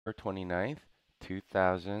29th,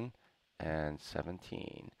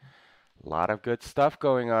 2017. A lot of good stuff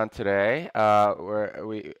going on today.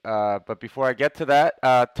 But before I get to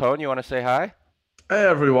that, Tone, you want to say hi? Hey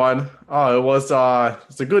everyone. Oh, it's a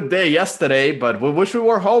good day yesterday, but we wish we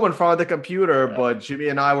were home in front of the computer. But Jimmy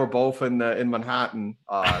and I were both in Manhattan,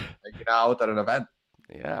 hanging out at an event.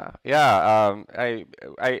 Yeah, yeah. I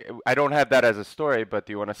don't have that as a story, but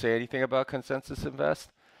do you want to say anything about Consensus Invest?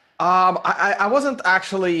 I wasn't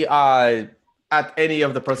actually at any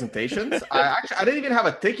of the presentations. I didn't even have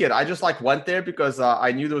a ticket. I just like went there because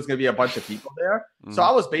I knew there was gonna be a bunch of people there. So Hmm.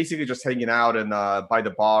 I was basically just hanging out and by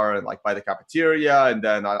the bar and like by the cafeteria. And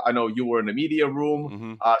then I know you were in the media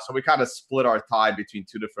room, Hmm. so we kind of split our time between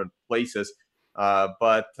two different places.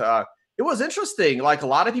 But it was interesting. Like a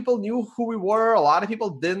lot of people knew who we were, a lot of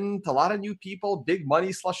people didn't. A lot of new people, big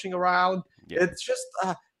money slushing around. Yeah. It's just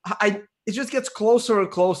I it just gets closer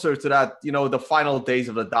and closer to that, the final days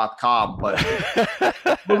of the .com. But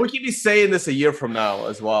we keep be saying this a year from now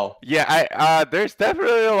as well. Yeah, there's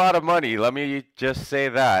definitely a lot of money. Let me just say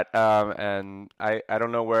that. And I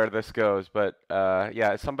don't know where this goes, but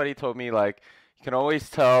yeah, somebody told me like you can always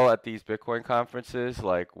tell at these Bitcoin conferences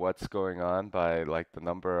like what's going on by like the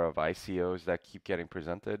number of ICOs that keep getting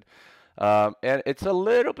presented. And it's a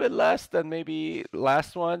little bit less than maybe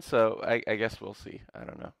last one, so I guess we'll see. I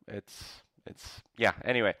don't know. It's yeah.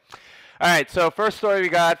 Anyway. All right, so first story we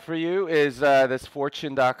got for you is this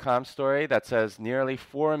Fortune.com story that says nearly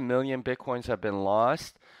 4 million Bitcoins have been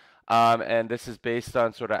lost. And this is based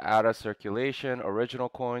on sort of out of circulation, original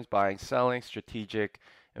coins, buying, selling, strategic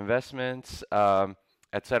investments,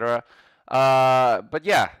 etc. But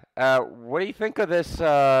yeah, what do you think of this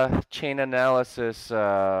chain analysis,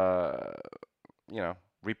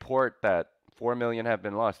 report that 4 million have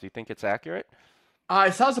been lost? Do you think it's accurate?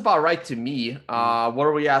 It sounds about right to me. Mm, What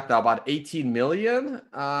are we at now? About 18 million?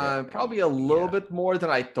 yeah, Probably a little yeah. bit more than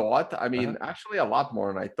I thought. I Uh-huh. mean, actually, a lot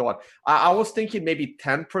more than I thought. I was thinking maybe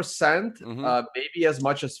 10%, Mm-hmm. maybe as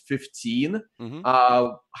much as 15 Mm-hmm.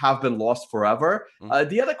 have been lost forever. Mm-hmm.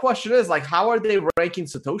 The other question is like, how are they ranking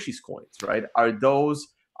Satoshi's coins, right? Are those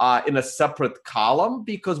in a separate column?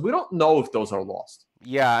 Because we don't know if those are lost.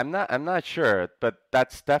 Yeah, I'm not sure, but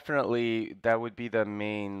that would be the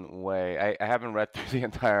main way. I haven't read through the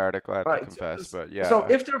entire article, I have to Right. confess, but So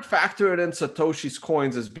yeah. if they're factored in Satoshi's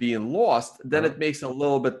coins as being lost, then Uh-huh. it makes a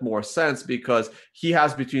little bit more sense because he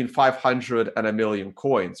has between 500 and a million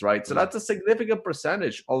coins, right? So Mm, that's a significant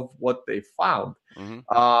percentage of what they found. mm-hmm.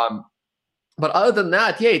 Um, but other than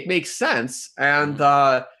that, yeah, it makes sense. And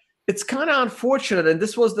Mm-hmm. it's kind of unfortunate. And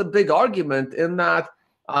this was the big argument in that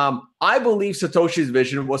I believe Satoshi's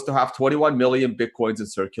vision was to have 21 million Bitcoins in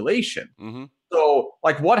circulation. Mm-hmm. So,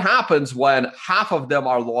 like, what happens when half of them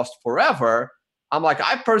are lost forever? I'm like,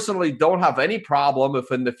 I personally don't have any problem if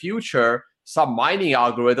in the future some mining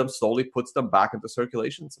algorithm slowly puts them back into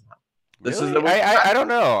circulation somehow. This is Really? the I don't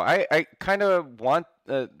know. I kind of want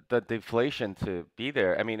the deflation to be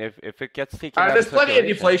there. I mean, if it gets taken out of there's plenty of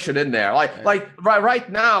circulation. deflation in there. Like, Yeah. like right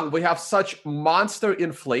now we have such monster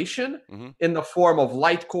inflation Mm-hmm. in the form of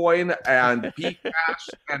Litecoin and Bcash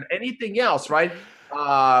and anything else, right?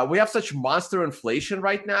 We have such monster inflation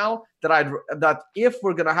right now that if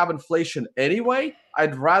we're gonna have inflation anyway,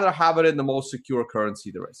 I'd rather have it in the most secure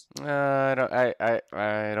currency there is.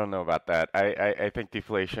 I don't know about that. I think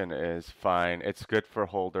deflation is fine. It's good for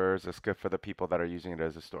holders. It's good for the people that are using it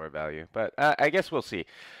as a store of value. But I guess we'll see.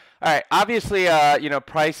 All right. Obviously,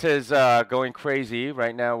 prices going crazy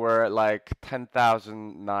right now. We're at like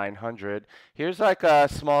 10,900. Here's like a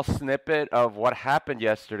small snippet of what happened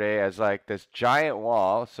yesterday as like this giant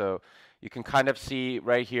wall. So you can kind of see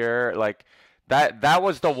right here, like that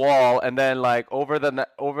was the wall, and then like over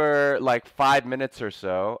like 5 minutes or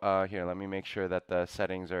so. Here, let me make sure that the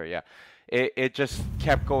settings are, yeah. It just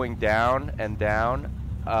kept going down and down,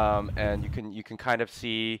 and you can kind of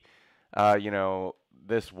see, you know,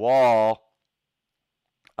 this wall,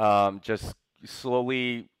 just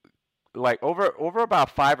slowly, like over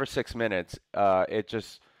about 5 or 6 minutes. It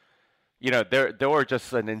just, there were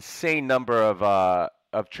just an insane number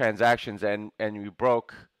of transactions, and we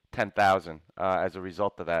broke 10,000 as a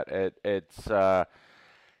result of that. It's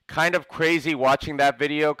kind of crazy watching that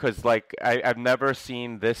video because like I've never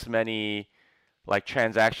seen this many like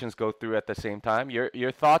transactions go through at the same time.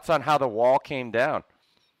 Your thoughts on how the wall came down?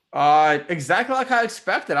 Exactly like I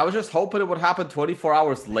expected. I was just hoping it would happen 24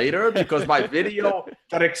 hours later because my video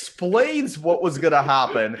that explains what was going to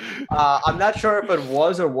happen. I'm not sure if it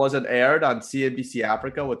was or wasn't aired on CNBC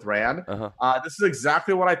Africa with Rand. Uh-huh. This is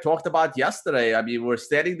exactly what I talked about yesterday. I mean, we're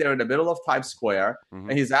standing there in the middle of Times Square, Hmm.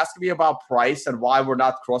 and he's asking me about price and why we're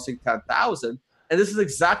not crossing 10,000. And this is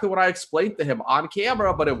exactly what I explained to him on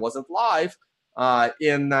camera, but it wasn't live.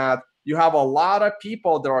 In that you have a lot of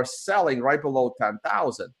people that are selling right below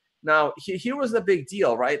 10,000. Now, here was the big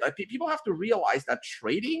deal, right? Like, people have to realize that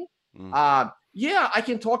trading, yeah, I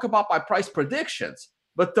can talk about my price predictions,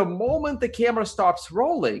 but the moment the camera stops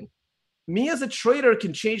rolling, me as a trader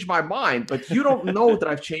can change my mind, but you don't know that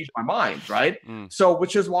I've changed my mind, right? So,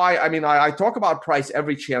 which is why, I mean, I talk about price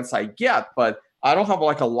every chance I get, but I don't have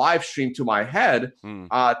like a live stream to my head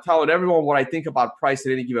telling everyone what I think about price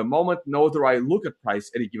at any given moment, nor do I look at price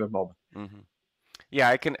at any given moment. Yeah,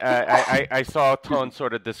 I can. I saw Tone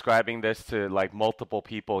sort of describing this to like multiple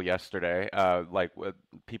people yesterday, like with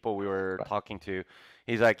people we were talking to.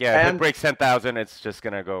 He's like, yeah, if it breaks 10,000, it's just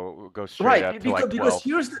gonna go straight up to like 12. Because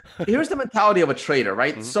here's the mentality of a trader,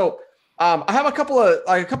 right? So I have a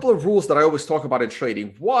couple of rules that I always talk about in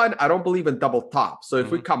trading. One, I don't believe in double top. So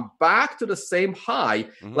if we come back to the same high,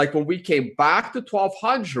 like when we came back to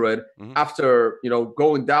 1,200 after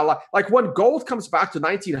going down, like when gold comes back to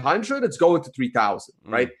 1,900, it's going to 3,000,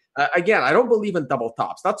 right? Again, I don't believe in double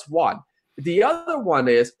tops. That's one. The other one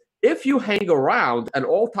is if you hang around an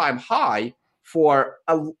all-time high for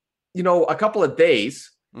a couple of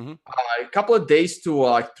days, to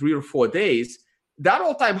like 3 or 4 days, that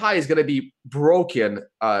all-time high is going to be broken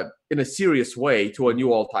in a serious way to a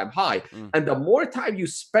new all-time high. And the more time you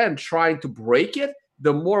spend trying to break it,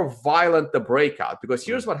 the more violent the breakout. Because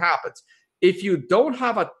here's what happens. If you don't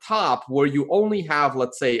have a top where you only have,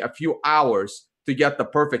 let's say, a few hours to get the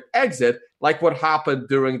perfect exit, like what happened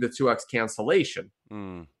during the 2x cancellation,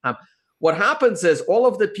 what happens is all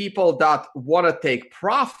of the people that want to take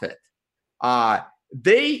profit,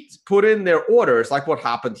 they put in their orders, like what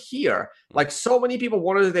happened here. Like so many people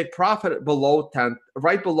wanted to take profit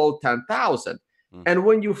right below 10,000. And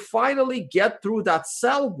when you finally get through that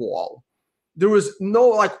sell wall, there was no,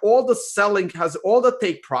 like all the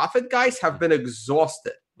take profit guys have been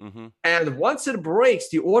exhausted. And once it breaks,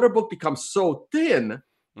 the order book becomes so thin.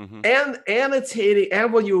 And it's hitting,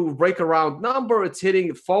 and when you break a round number, it's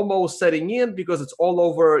hitting FOMO setting in because it's all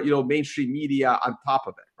over, mainstream media on top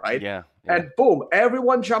of it, right? Yeah. And boom,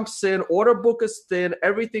 everyone jumps in, order book is thin,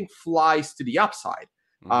 everything flies to the upside.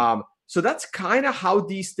 So that's kind of how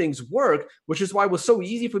these things work, which is why it was so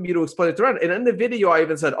easy for me to explain it to Ren. And in the video, I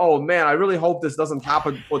even said, oh man, I really hope this doesn't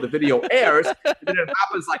happen before the video airs. And then it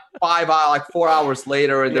happens like 4 hours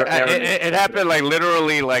later. And it happened like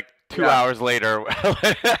literally like 2 hours later,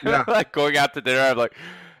 like going out to dinner. I'm like,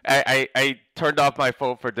 I turned off my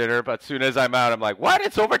phone for dinner, but as soon as I'm out, I'm like, what?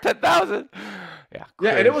 It's over 10,000?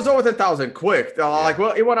 Yeah, and it was over 10,000 quick. Like,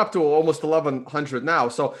 well, it went up to almost 1,100 now.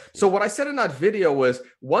 So what I said in that video was,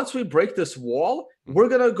 once we break this wall, we're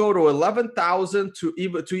gonna go to 11,000 to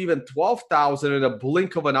even 12,000 in a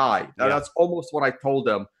blink of an eye. Now, that's almost what I told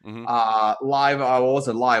them live. I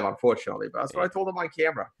wasn't live, unfortunately, but that's what I told them on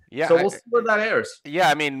camera. Yeah, so we'll see where that airs. Yeah,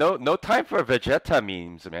 I mean, no time for Vegeta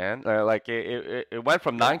memes, man. Like it went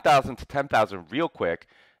from 9,000 to 10,000 real quick.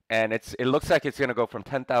 And it looks like it's going to go from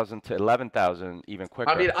 10,000 to 11,000 even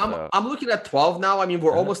quicker. I mean, I'm looking at 12 now. I mean,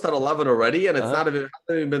 we're almost at 11 already, and it's hasn't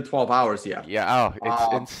even been 12 hours yet. Yeah,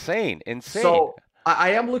 it's insane. So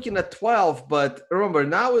I am looking at 12, but remember,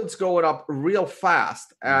 now it's going up real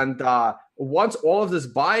fast. And once all of this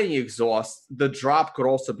buying exhausts, the drop could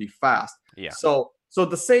also be fast. Yeah. So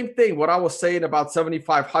the same thing, what I was saying about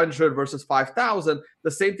 7,500 versus 5,000,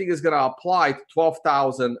 the same thing is going to apply to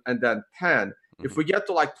 12,000 and then 10. If we get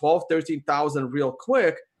to like 12, 13,000 real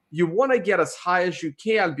quick, you want to get as high as you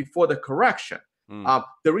can before the correction.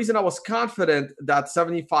 The reason I was confident that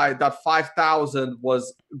 5,000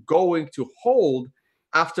 was going to hold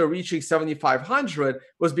after reaching 7,500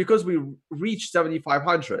 was because we reached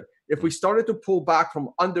 7,500. If we started to pull back from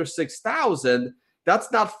under 6,000,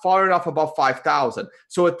 that's not far enough above 5,000.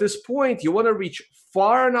 So at this point, you want to reach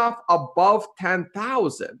far enough above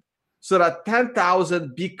 10,000. So that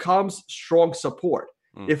 10,000 becomes strong support.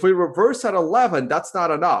 If we reverse at 11, that's not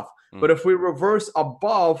enough. But if we reverse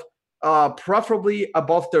above, preferably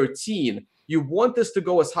above 13, you want this to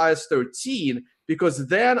go as high as 13 because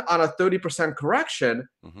then on a 30% correction,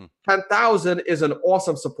 10,000 is an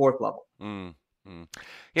awesome support level.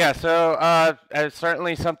 Yeah, so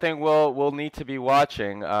certainly something we'll need to be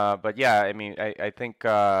watching. But yeah, I mean, I think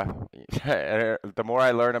the more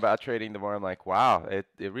I learn about trading, the more I'm like, wow, it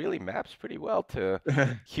really maps pretty well to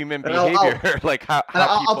human behavior. Like how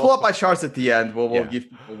I'll pull up my charts at the end. We'll give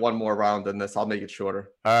people one more round in this. I'll make it shorter.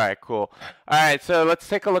 All right, cool. All right, so let's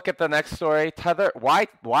take a look at the next story. Tether. Why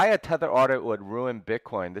a Tether audit would ruin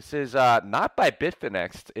Bitcoin? This is not by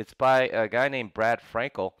Bitfinex. It's by a guy named Brad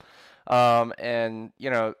Frankel. And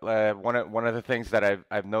one of the things that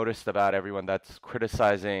I've noticed about everyone that's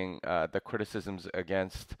criticizing the criticisms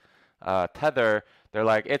against Tether, they're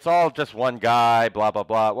like, it's all just one guy, blah blah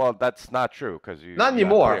blah. Well, that's not true because you Not you have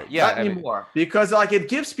anymore. clear. Yeah, Not I mean, anymore. Because like it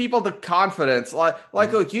gives people the confidence. Like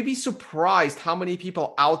mhm, look, you'd be surprised how many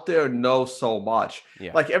people out there know so much.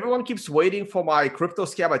 yeah. Like everyone keeps waiting for my crypto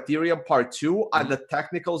scam Ethereum part two and Hmm. the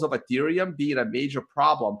technicals of Ethereum being a major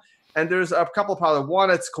problem. And there's a couple of problems. One,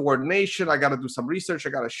 it's coordination. I got to do some research. I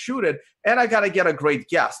got to shoot it, and I got to get a great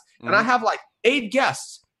guest. And I Hmm. have like 8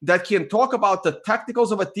 guests that can talk about the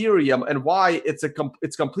technicals of Ethereum and why it's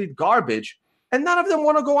complete garbage, and none of them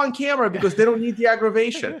want to go on camera because they don't need the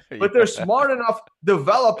aggravation. But they're Yeah. smart enough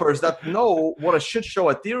developers that know what a shit show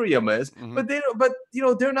Ethereum is, Hmm. but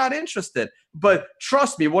they're not interested. But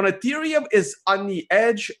trust me, when Ethereum is on the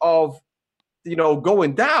edge of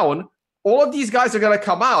going down, all of these guys are going to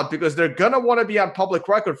come out because they're going to want to be on public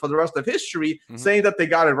record for the rest of history Hmm. saying that they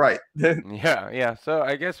got it right. Yeah, yeah. So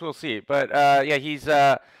I guess we'll see. But yeah,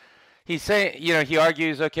 he's saying, he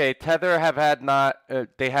argues, okay, Tether have had not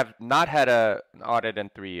they have not had an audit in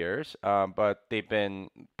 3 years, but they've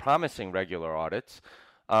been promising regular audits.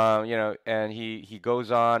 And he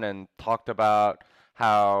goes on and talked about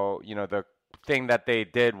how, the thing that they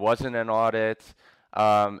did wasn't an audit.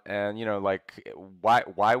 And like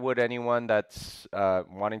why would anyone that's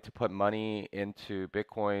wanting to put money into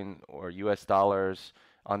Bitcoin or US dollars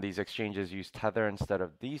on these exchanges use Tether instead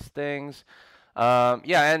of these things?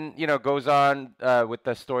 Yeah, and goes on with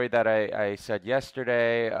the story that I said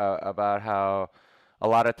yesterday about how a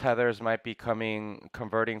lot of tethers might be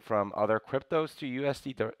converting from other cryptos to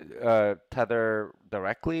USD Tether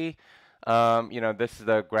directly. This is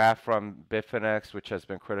the graph from Bitfinex, which has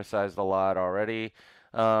been criticized a lot already.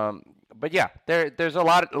 But yeah, there's a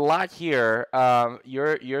lot here.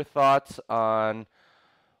 Your thoughts on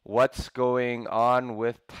what's going on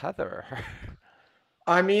with Tether?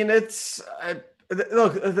 I mean,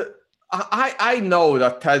 look. I know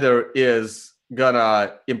that Tether is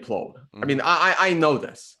gonna implode. I Hmm. mean, I know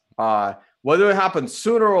this. Whether it happens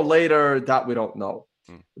sooner or later, that we don't know.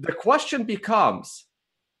 The question becomes: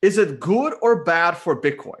 is it good or bad for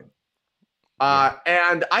Bitcoin? Yeah.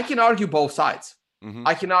 And I can argue both sides. Hmm.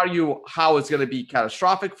 I can argue how it's going to be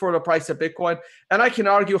catastrophic for the price of Bitcoin, and I can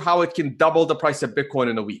argue how it can double the price of Bitcoin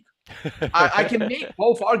in a week. I can make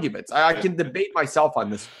both arguments. I can debate myself on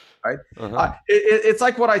this, right? Uh-huh. It's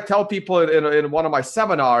like what I tell people in one of my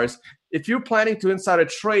seminars. If you're planning to insider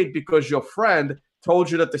trade because your friend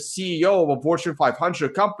told you that the CEO of a Fortune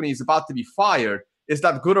 500 company is about to be fired, is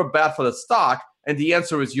that good or bad for the stock? And the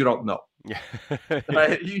answer is you don't know. Yeah.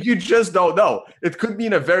 Right? You just don't know. It could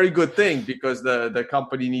mean a very good thing because the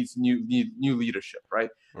company needs new leadership,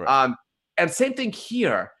 right? Right. Um, and same thing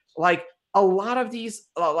here. Like a lot of these,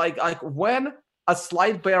 like when a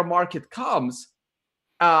slight bear market comes,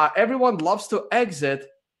 everyone loves to exit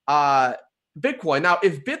Bitcoin. Now,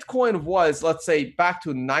 if Bitcoin was, let's say, back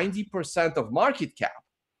to 90% of market cap,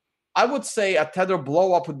 I would say a Tether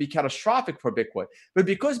blow up would be catastrophic for Bitcoin. But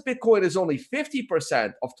because Bitcoin is only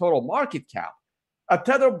 50% of total market cap, a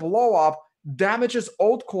Tether blow up damages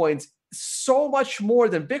altcoins so much more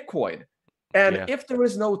than Bitcoin. And Yeah. if there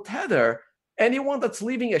is no Tether, anyone that's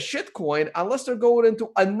leaving a shitcoin, unless they're going into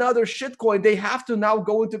another shitcoin, they have to now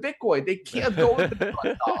go into Bitcoin. They can't go into the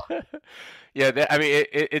US dollar. Yeah, I mean,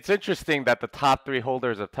 it's interesting that the top three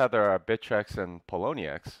holders of Tether are Bittrex and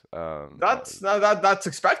Poloniex. That's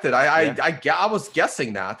expected. Yeah. I was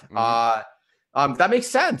guessing that. Hmm. That makes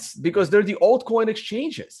sense because they're the altcoin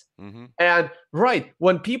exchanges. Hmm. And right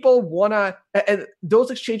when people wanna, and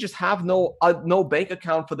those exchanges have no bank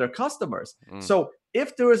account for their customers. Mm. So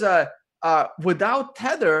if there is a without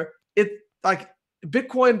Tether, it like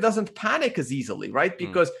Bitcoin doesn't panic as easily, right? Mm.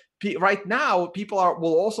 Because right now people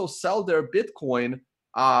will also sell their Bitcoin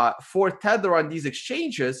for Tether on these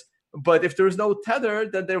exchanges. But if there's no Tether,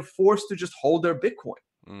 then they're forced to just hold their Bitcoin,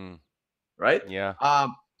 Mm. right? Yeah.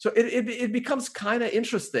 So it becomes kind of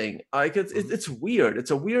interesting. Like Hmm. it's weird.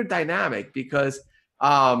 It's a weird dynamic because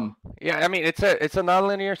um, Yeah, I mean, it's a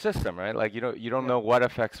nonlinear system, right? Like you don't yeah. know what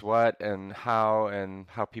affects what and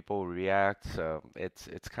how people react, so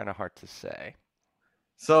it's kind of hard to say.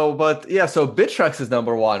 So, but yeah, so Bittrex is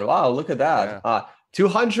number one. Wow, look at that. Yeah.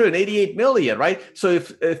 288 million, right? So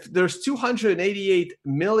if there's 288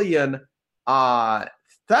 million uh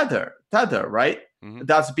tether, right? Hmm.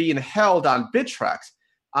 That's being held on Bittrex.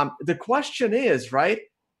 The question is, right?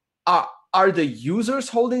 Are the users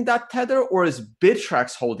holding that tether or is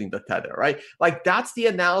Bittrex holding the tether, right? Like that's the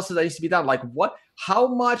analysis that needs to be done. Like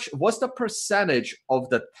what's the percentage of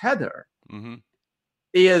the tether Hmm.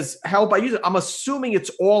 is held by users. I'm assuming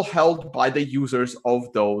it's all held by the users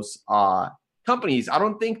of those companies. I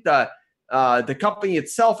don't think that the company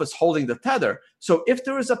itself is holding the tether. So if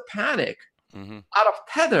there is a panic out of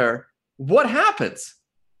tether, what happens?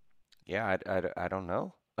 Yeah, I don't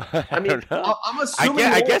know. I I mean, don't know. I'm assuming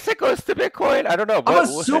I guess it goes to Bitcoin. I don't know. I'm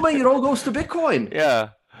assuming it all goes to Bitcoin. Yeah.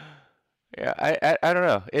 Yeah, I don't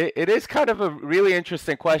know. It is kind of a really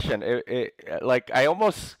interesting question. Like I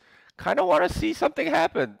almost kind of want to see something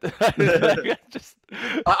happen. Like, just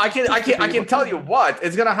I can tell you what,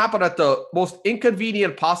 it's gonna happen at the most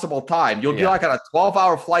inconvenient possible time. You'll be Yeah. like on a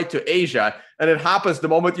 12-hour flight to Asia, and it happens the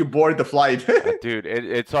moment you board the flight. Dude,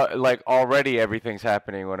 it's like already everything's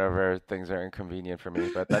happening whenever things are inconvenient for me.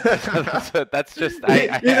 But that's just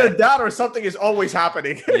Either that or something is always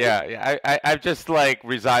happening. yeah. I've just like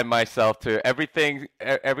resigned myself to everything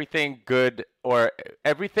good or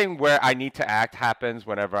everything where I need to act happens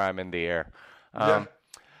whenever I'm in the air. Yeah.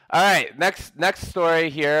 All right, next story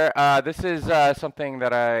here. This is something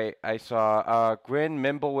that I saw. Grin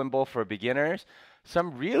Mimblewimble for beginners.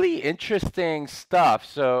 Some really interesting stuff.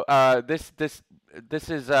 So this is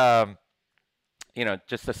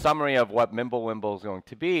just a summary of what Mimblewimble is going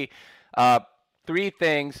to be. Uh, Three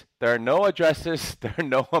things. There are no addresses. There are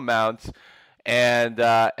no amounts, and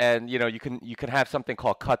you can have something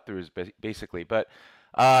called cut throughs basically, but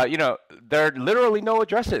there are literally no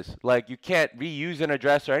addresses. Like you can't reuse an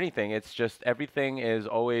address or anything. It's just everything is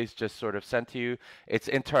always just sort of sent to you. It's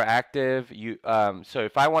interactive. So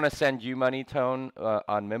if I want to send you money, Tone,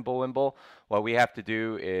 on Mimblewimble, what we have to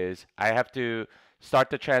do is I have to start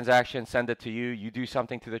the transaction, send it to you. You do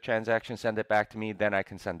something to the transaction, send it back to me, then I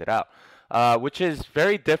can send it out. Which is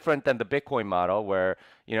very different than the Bitcoin model, where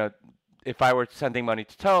if I were sending money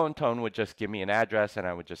to Tone, Tone would just give me an address and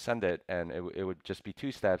I would just send it, and it would just be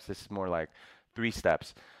 2 steps. This is more like 3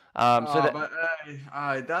 steps. So that But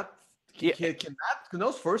that yeah, can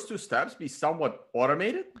those first two steps be somewhat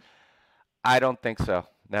automated? I don't think so.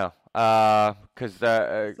 No, because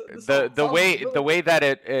the way that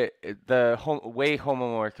way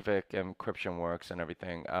homomorphic encryption works and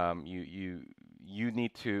everything, you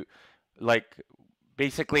need to like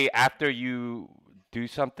basically after you do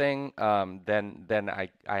something, then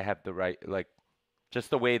I have the right like just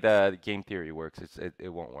the way the game theory works, it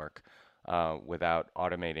won't work without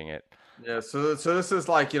automating it. Yeah, so this is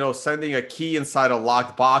like, sending a key inside a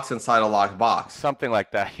locked box inside a locked box. Something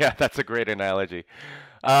like that. Yeah, that's a great analogy.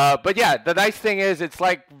 But yeah, the nice thing is it's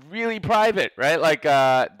like really private, right? Like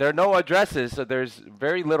there are no addresses, so there's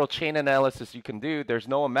very little chain analysis you can do. There's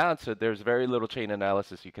no amount, so there's very little chain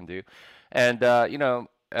analysis you can do. And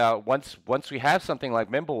once we have something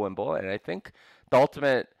like Mimblewimble, and I think the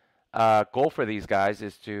ultimate goal for these guys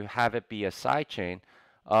is to have it be a side chain.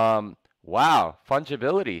 Wow,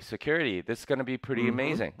 fungibility, security. This is going to be pretty Hmm.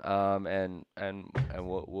 amazing. And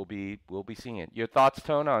we'll be seeing it. Your thoughts,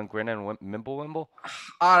 Tone, on Grin and Mimblewimble?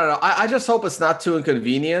 I don't know. I just hope it's not too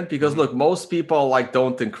inconvenient because Mm-hmm. look, most people like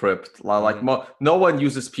don't encrypt. Mm-hmm. No one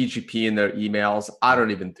uses PGP in their emails. I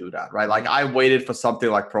don't even do that, right? Like Mm-hmm. I waited for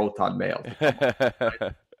something like Proton Mail to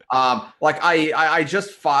come up. Like I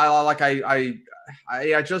just file like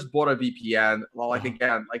I just bought a VPN. Well, like Uh-huh.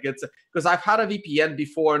 again, like it's because I've had a VPN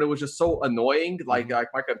before and it was just so annoying. Like Mm-hmm. like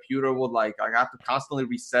my computer would like I have to constantly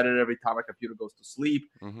reset it every time my computer goes to sleep.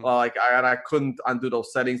 Mm-hmm. Like I couldn't undo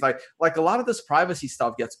those settings. Like a lot of this privacy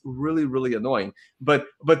stuff gets really really annoying. But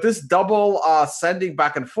this double sending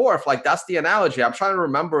back and forth, like that's the analogy. I'm trying to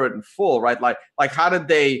remember it in full, right? Like how did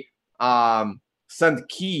they send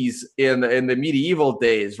keys in the medieval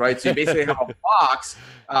days, right? So you basically have a box.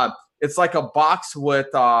 It's like a box with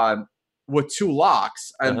two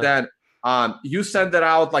locks, and Uh-huh. then you send it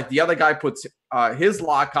out. Like the other guy puts his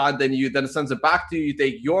lock on, then sends it back to you. You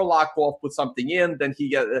take your lock off, put something in, then he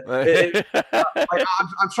get like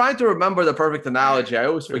I'm trying to remember the perfect analogy. I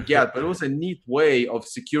always forget, but it was a neat way of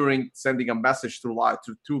securing sending a message through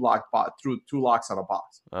two locks on a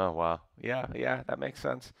box. Oh wow. Yeah, yeah, that makes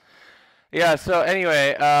sense. Yeah, so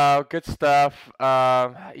anyway, good stuff.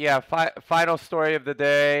 Yeah, final story of the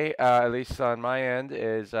day, at least on my end,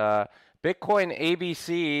 is Bitcoin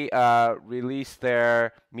ABC released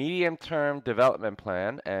their medium-term development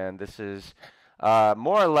plan, and this is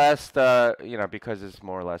more or less because it's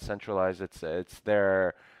more or less centralized. It's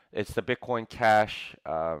the Bitcoin Cash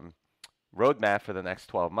roadmap for the next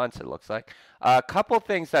 12 months. It looks like a couple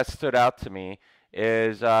things that stood out to me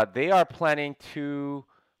is they are planning to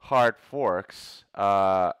hard forks,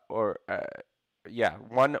 or yeah,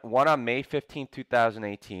 one on May 15th,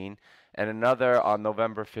 2018, and another on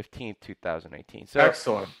November 15th, 2018.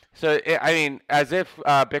 Excellent. I mean, as if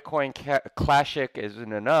Bitcoin Classic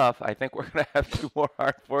isn't enough, I think we're going to have two more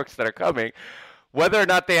hard forks that are coming. Whether or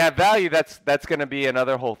not they have value, that's going to be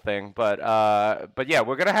another whole thing. But yeah,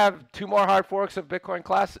 we're going to have two more hard forks of Bitcoin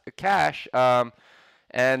Cash.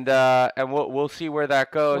 And we'll see where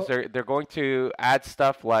that goes. They're going to add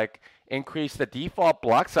stuff like increase the default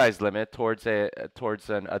block size limit towards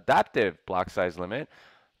an adaptive block size limit.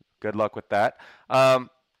 Good luck with that.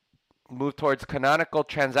 Move towards canonical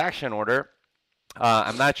transaction order.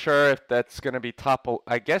 I'm not sure if that's going to be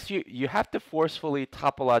I guess you have to forcefully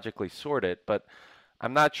topologically sort it, but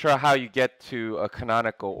I'm not sure how you get to a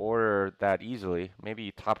canonical order that easily. Maybe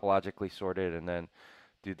you topologically sort it and then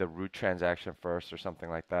do the root transaction first or something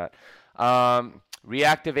like that.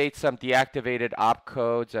 Reactivate some deactivated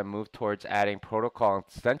opcodes and move towards adding protocol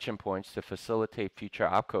extension points to facilitate future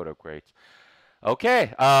opcode upgrades.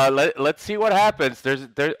 Okay, let's see what happens. There's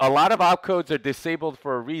a lot of opcodes are disabled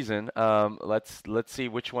for a reason. Let's see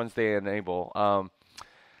which ones they enable.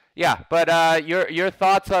 Yeah, but your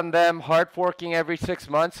thoughts on them hard forking every 6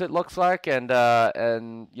 months? It looks like, and this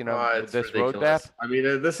ridiculous. roadmap. I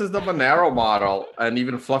mean, this is the Monero model, and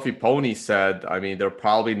even Fluffy Pony said, I mean, they're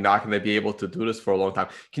probably not going to be able to do this for a long time.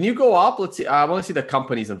 Can you go up? Let's see. I want to see the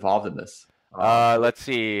companies involved in this. Let's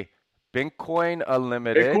see. Bitcoin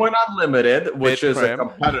Unlimited, which is a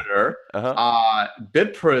competitor.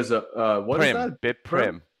 Bitprim is what is that?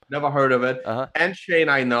 Bitprim. Never heard of it. Enchain,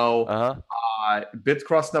 I know.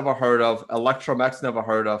 Bitcross, never heard of. Electrum-X, never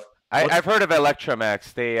heard of. I've heard of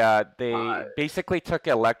Electrum-X. They basically took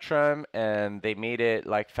Electrum and they made it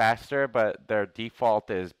like faster, but their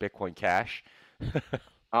default is Bitcoin Cash.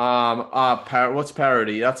 What's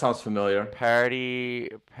Parity? That sounds familiar. Parity.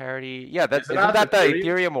 Yeah, isn't that the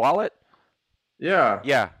Ethereum wallet?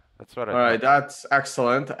 Yeah. That's what I All right, that's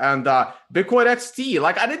excellent. And Bitcoin XT,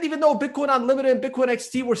 like I didn't even know Bitcoin Unlimited and Bitcoin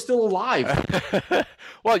XT were still alive.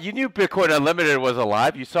 Well, you knew Bitcoin Unlimited was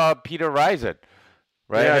alive. You saw Peter Risen,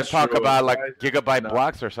 right? Yeah, and talk about like gigabyte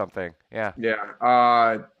blocks or something. Yeah.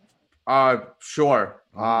 Yeah. Sure.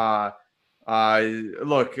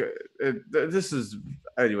 Look, this is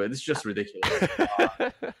just ridiculous.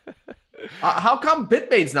 How come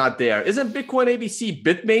Bitmain's not there? Isn't Bitcoin ABC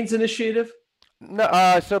Bitmain's initiative?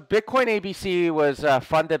 No, so Bitcoin ABC was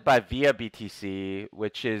funded by Via BTC,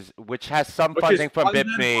 which has some funding from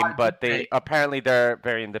Bitmain, but they're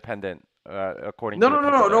very independent, according to No.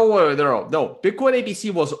 Bitcoin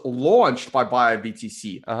ABC was launched by Via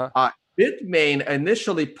BTC. Bitmain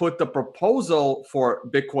initially put the proposal for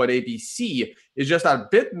Bitcoin ABC. It's just that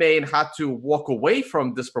Bitmain had to walk away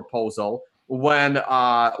from this proposal when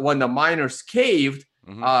the miners caved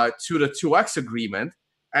to the 2x agreement,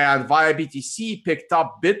 and Via BTC picked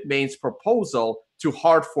up Bitmain's proposal to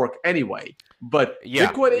hard fork anyway. But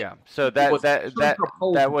Bitcoin so that was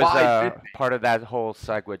part of that whole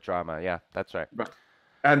SegWit drama. Yeah, that's right.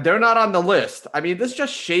 And they're not on the list. I mean, this is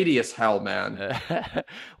just shady as hell, man.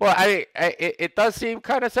 Well, it does seem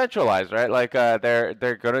kind of centralized, right? Like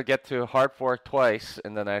they're gonna get to hard fork twice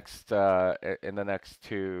in the next 12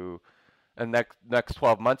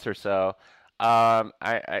 months or so.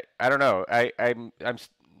 I don't know. I'm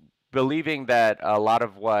believing that a lot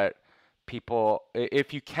of what people,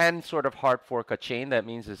 if you can sort of hard fork a chain, that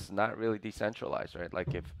means it's not really decentralized, right? Like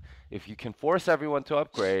if you can force everyone to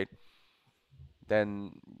upgrade,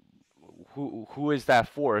 then who is that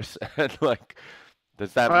force? And like,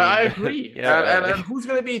 does that mean? I agree. And who's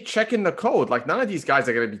going to be checking the code? Like, none of these guys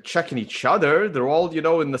are going to be checking each other. They're all,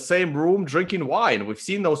 in the same room drinking wine. We've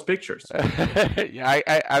seen those pictures. Yeah,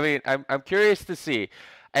 I mean, I'm curious to see.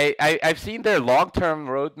 I've seen their long-term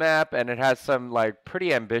roadmap, and it has some like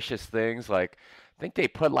pretty ambitious things. Like, I think they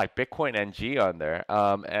put like Bitcoin NG on there,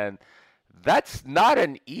 and that's not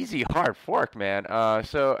an easy hard fork, man.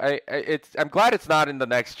 So I'm glad it's not in the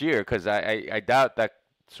next year, because I doubt that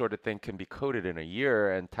sort of thing can be coded in a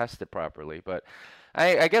year and tested properly. But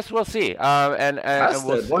I guess we'll see. And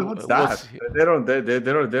what's that?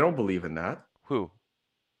 They don't believe in that. Who?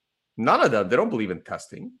 None of them. They don't believe in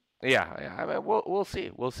testing. Yeah. I mean, we'll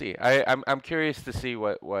see. We'll see. I'm curious to see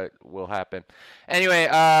what will happen. Anyway,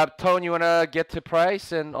 Tone, you want to get to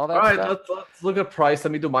price and all that stuff? All right, let's look at price.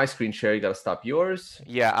 Let me do my screen share. You got to stop yours.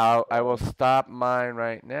 Yeah, I will stop mine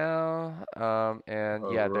right now. There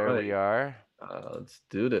we are. Let's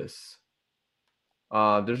do this.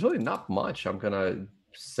 There's really not much I'm gonna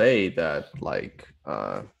say that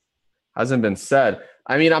hasn't been said.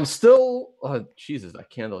 I mean, I'm still Jesus, that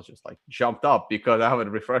candle just like jumped up because I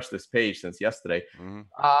haven't refreshed this page since yesterday.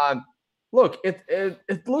 Look,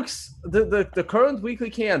 it looks the current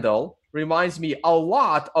weekly candle reminds me a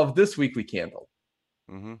lot of this weekly candle,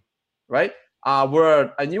 Mm-hmm. right? We're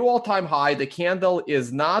at a new all-time high. The candle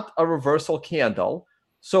is not a reversal candle.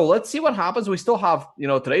 So let's see what happens. We still have,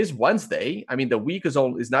 today's Wednesday. I mean, the week is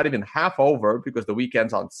not even half over because the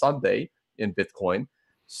weekend's on Sunday in Bitcoin.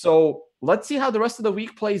 So let's see how the rest of the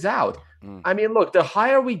week plays out. I mean, look, the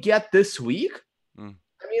higher we get this week, I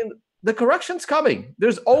mean, the correction's coming.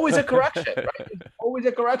 There's always a correction, right? There's always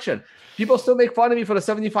a correction. People still make fun of me for the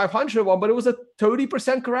 7,500 one, but it was a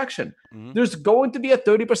 30% correction. There's going to be a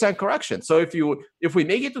 30% correction. So if we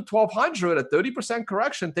make it to 1,200, a 30%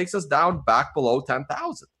 correction takes us down back below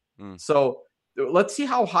 10,000. So let's see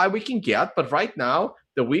how high we can get. But right now,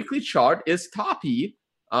 the weekly chart is toppy.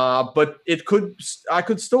 But I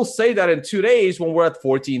could still say that in 2 days when we're at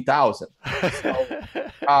 14,000. So,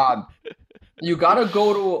 you got to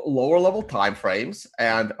go to lower level time frames.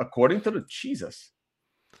 And according to the Jesus,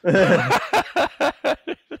 like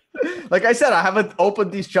I said, I haven't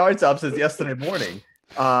opened these charts up since yesterday morning.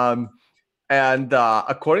 And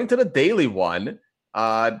according to the daily one,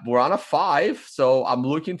 we're on a 5. So I'm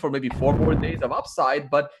looking for maybe 4 more days of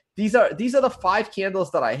upside. But these are the 5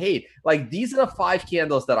 candles that I hate. Like, these are the 5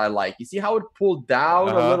 candles that I like. You see how it pulled down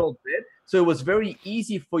a little bit? So it was very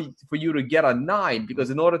easy for you to get a 9,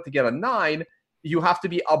 because in order to get a 9, you have to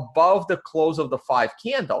be above the close of the 5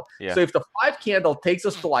 candle. Yeah. So if the 5 candle takes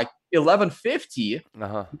us to like 1150,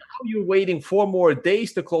 now you're waiting 4 more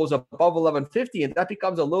days to close above 1150, and that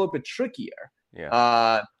becomes a little bit trickier.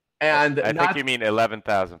 Yeah. And I think you mean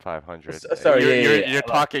 11,500. Sorry, you're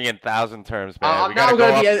talking in thousand terms, man. We're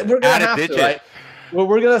gonna have to, right? Well,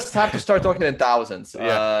 we're gonna have to start talking in thousands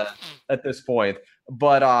at this point.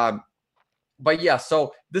 But yeah,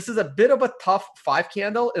 so this is a bit of a tough 5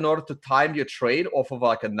 candle in order to time your trade off of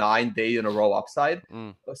like a 9-day in a row upside.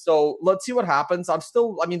 So let's see what happens.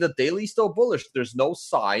 The daily's still bullish. There's no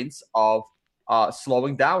signs of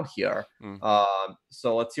slowing down here.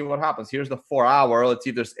 So let's see what happens. Here's the 4-hour. Let's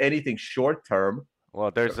see if there's anything short term.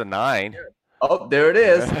 Well, there's a 9. Oh, there it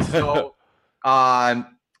is. So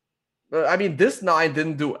this 9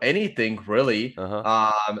 didn't do anything really,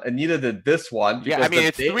 and neither did this one. Yeah,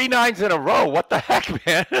 it's 3 9s in a row. What the heck,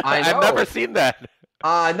 man? I've never seen that.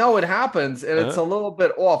 No, it happens, and it's a little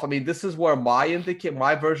bit off. This is where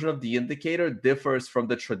my version of the indicator differs from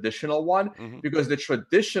the traditional one, because the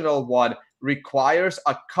traditional one requires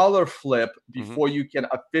a color flip before you can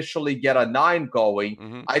officially get a 9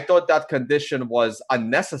 going. I thought that condition was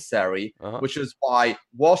unnecessary, which is why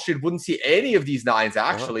Wall Street wouldn't see any of these 9s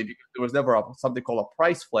actually, because there was never something called a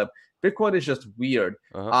price flip. Bitcoin is just weird.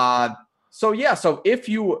 So if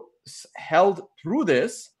you held through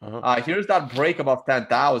this, here's that break above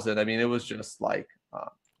 10,000. It was just like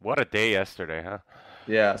what a day yesterday, huh?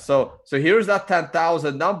 Yeah, so here's that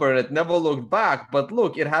 10,000 number, and it never looked back. But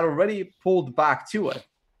look, it had already pulled back to it.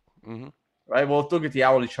 Right? We'll look at the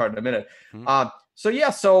hourly chart in a minute. Because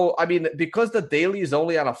the daily is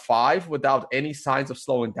only on a 5 without any signs of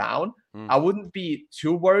slowing down, I wouldn't be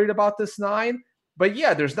too worried about this 9. But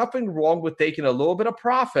yeah, there's nothing wrong with taking a little bit of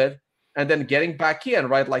profit and then getting back in,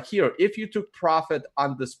 right? Like here, if you took profit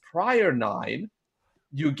on this prior 9,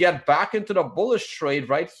 you get back into the bullish trade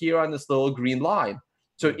right here on this little green line.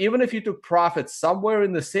 So even if you took profit somewhere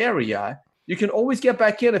in this area, you can always get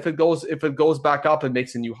back in if it goes back up and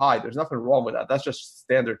makes a new high. There's nothing wrong with that. That's just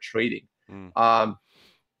standard trading.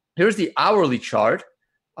 Here's the hourly chart.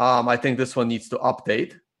 I think this one needs to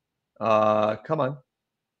update. Come on.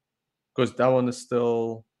 Because that one is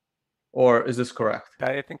still... Or is this correct?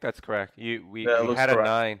 I think that's correct. We had a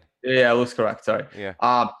 9. Yeah, it looks correct. Sorry.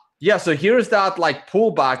 Yeah. So here's that like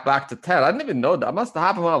pullback back to 10. I didn't even know that. Must have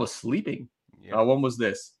happened when I was sleeping. Yeah. When was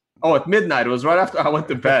this? Oh, at midnight. It was right after I went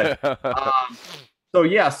to bed.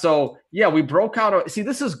 So we broke out. See,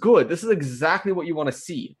 this is good. This is exactly what you want to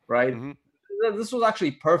see, right? This was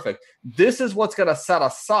actually perfect. This is what's going to set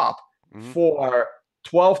us up for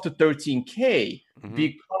 12 to 13K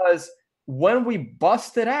because when we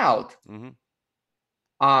busted out,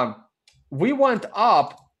 we went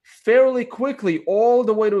up fairly quickly all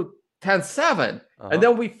the way to 10.7, and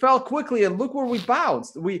then we fell quickly, and look where we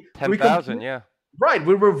bounced. 10,000, yeah. Right,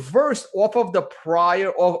 we reversed off of the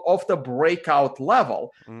off the breakout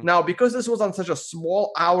level. Now, because this was on such a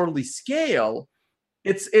small hourly scale,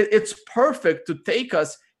 it's perfect to take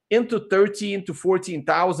us into 13 to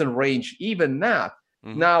 14,000 range, even that.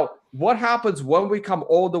 Now, what happens when we come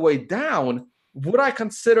all the way down? Would I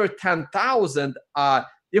consider 10,000?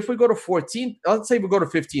 If we go to 14, let's say we go to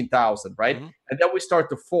 15,000, right? And then we start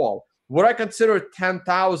to fall. Would I consider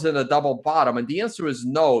 10,000 a double bottom? And the answer is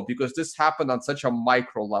no, because this happened on such a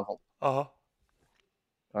micro level. All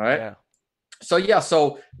right. So yeah,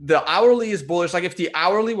 so the hourly is bullish. Like if the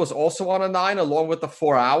hourly was also on a 9 along with the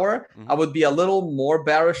 4 hour, I would be a little more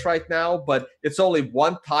bearish right now, but it's only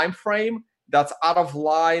one time frame that's out of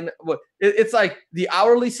line. It's like the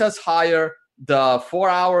hourly says higher, the 4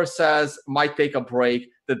 hour says might take a break,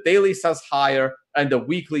 the daily says higher, and the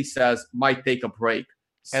weekly says might take a break.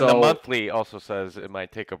 And the So monthly also says it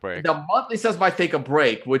might take a break. the monthly says might take a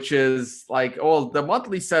break, which is like, oh, the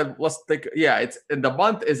monthly said let's take, yeah, it's, and the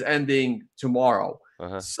month is ending tomorrow.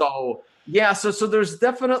 Uh-huh. So yeah, so there's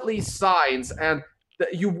definitely signs, and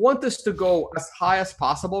you want this to go as high as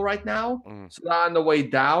possible right now. So that on the way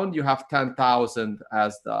down, you have 10,000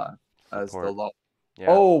 as the Support. low. Yeah.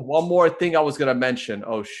 Oh, one more thing I was gonna mention.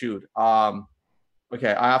 Oh shoot.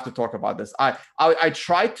 Okay, I have to talk about this. I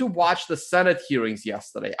tried to watch the Senate hearings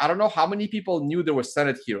yesterday. I don't know how many people knew there were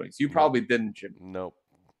Senate hearings. You probably didn't, Jimmy. Nope.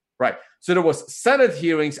 Right. So there was Senate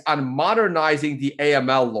hearings on modernizing the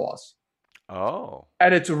AML laws. Oh.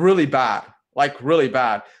 And it's really bad. Like really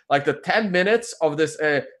bad. Like the 10 minutes of this,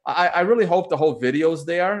 I really hope the whole video's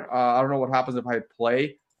there. I don't know what happens if I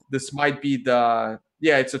play. This might be it's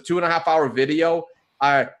a 2.5 hour video.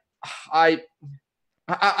 I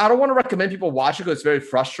don't want to recommend people watch it because it's very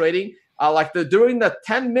frustrating. During the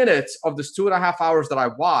 10 minutes of this 2.5 hours that I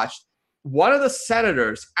watched, one of the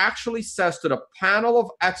senators actually says to the panel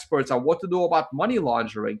of experts on what to do about money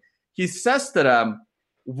laundering, he says to them,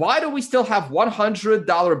 why do we still have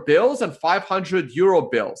 $100 bills and 500 euro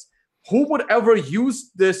bills? Who would ever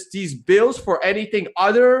use these bills for anything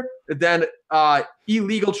other than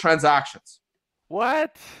illegal transactions?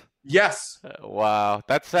 What? Yes. Wow.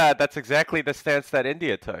 That's exactly the stance that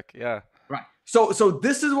India took. Yeah. Right. So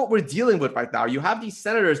this is what we're dealing with right now. You have these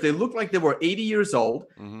senators, they look like they were 80 years old.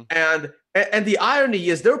 And the irony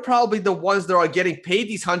is they're probably the ones that are getting paid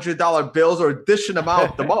these $100 bills or dishing them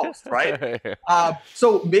out the most, right?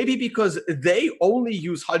 So maybe because they only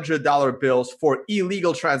use $100 bills for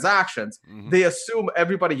illegal transactions, they assume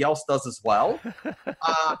everybody else does as well.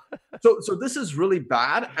 So this is really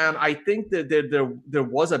bad, and I think that there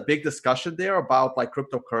was a big discussion there about like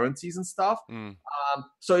cryptocurrencies and stuff.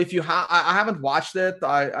 So if you I haven't watched it.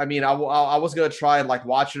 I mean, I was gonna try and like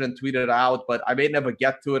watch it and tweet it out, but I may never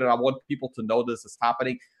get to it, and I want people to know this is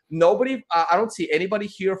happening. Nobody, I don't see anybody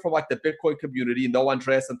here from like the Bitcoin community. No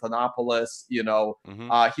Andreas Antonopoulos,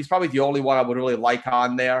 he's probably the only one I would really like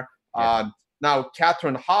on there. Yeah. Now,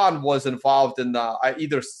 Catherine Hahn was involved in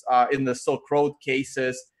either in the Silk Road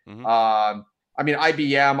cases. I mean,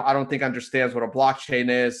 IBM, I don't think understands what a blockchain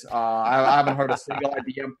is. I haven't heard a single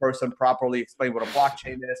IBM person properly explain what a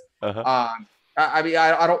blockchain is. I mean,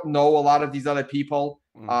 I don't know a lot of these other people,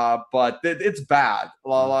 but it's bad.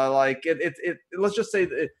 Like let's just say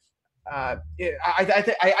I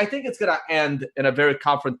think it's going to end in a very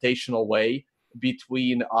confrontational way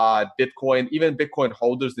between Bitcoin, even Bitcoin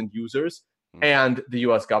holders and users, and the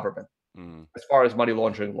U.S. government as far as money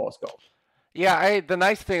laundering laws go. Yeah, the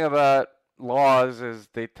nice thing about laws is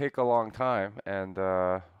they take a long time, and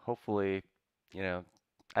hopefully,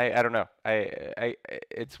 I don't know.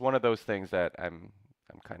 It's one of those things that I'm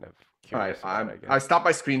kind of curious about, I stopped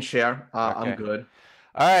my screen share. Okay. I'm good.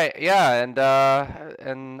 All right, yeah, and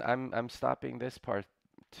I'm stopping this part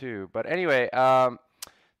too. But anyway,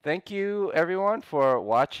 thank you everyone for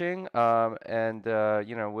watching. We're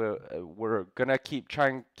gonna keep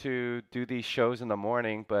trying to do these shows in the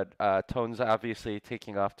morning, but Tone's obviously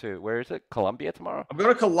taking off to, where is it? Colombia tomorrow? I'm going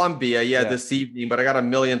to Colombia, this evening, but I got a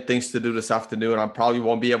million things to do this afternoon. I probably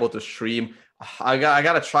won't be able to stream. I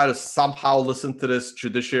got to try to somehow listen to this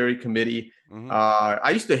Judiciary Committee.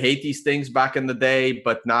 I used to hate these things back in the day,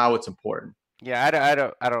 but now it's important. Yeah,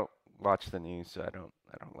 I don't watch the news, so I don't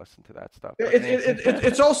listen to that stuff.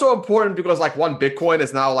 It's also important because like one Bitcoin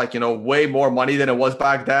is now like, way more money than it was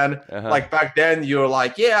back then. Like back then you're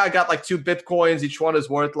like, yeah, I got like 2 Bitcoins. Each one is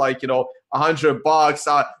worth like,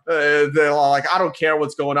 $100. They're like, I don't care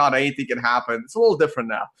what's going on. Anything can happen. It's a little different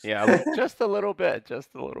now. Yeah, just a little bit. All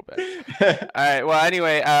right. Well,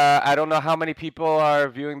 anyway, I don't know how many people are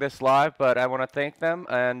viewing this live, but I want to thank them.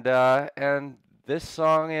 And this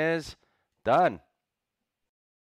song is done.